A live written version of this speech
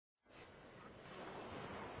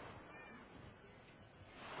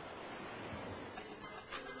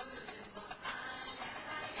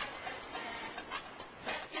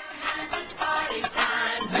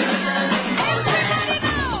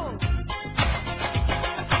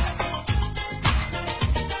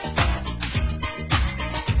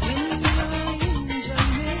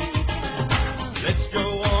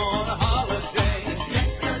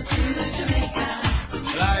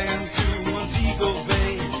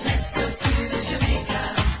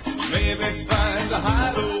Maybe find a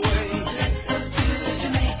hideaway. Let's go to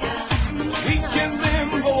Jamaica. We can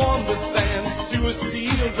limbo on the sand to a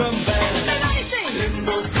steel drum band.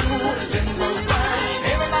 Limbo cool, limbo fine.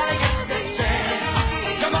 Everybody gets a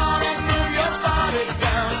chance. Come on and move your body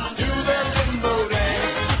down to the limbo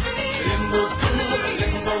dance. Limbo cool,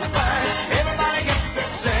 limbo fine. Everybody gets a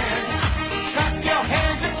chance. Clap your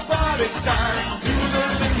hands, it's party time to the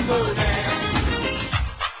limbo dance.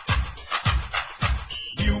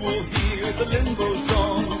 You will hear the limbo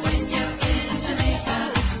song When you're in Jamaica.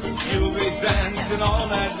 you'll be dancing all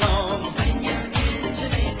night long. When you're in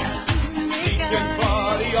Jamaica. We can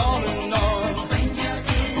party on and on. When you're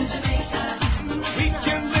in Jamaica. We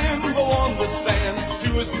can limbo on the sand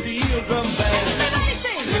to a steel drum band.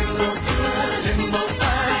 Limbo cool, limbo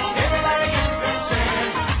fine. Everybody gets a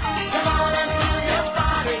chance. Come on and move your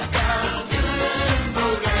body down to the limbo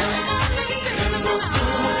dance. Limbo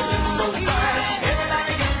cool, limbo fine.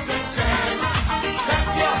 Everybody gets a chance. Clap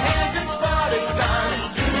your hands, it's party time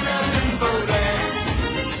to the limbo dance.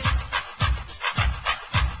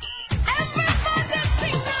 Everybody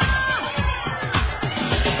sing now.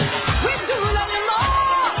 We do a little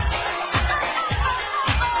more.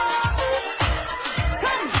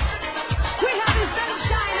 Come. We have the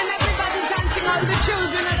sunshine and everybody's dancing. All the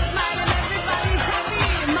children are smiling. Everybody's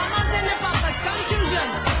happy. Mamas and the papas. Come, children.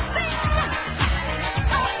 Sing.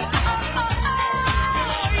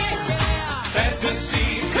 Yeah.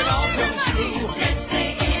 Fantasies can all come true. Let's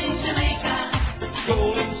stay in Jamaica.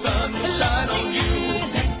 Golden sun will shine on you.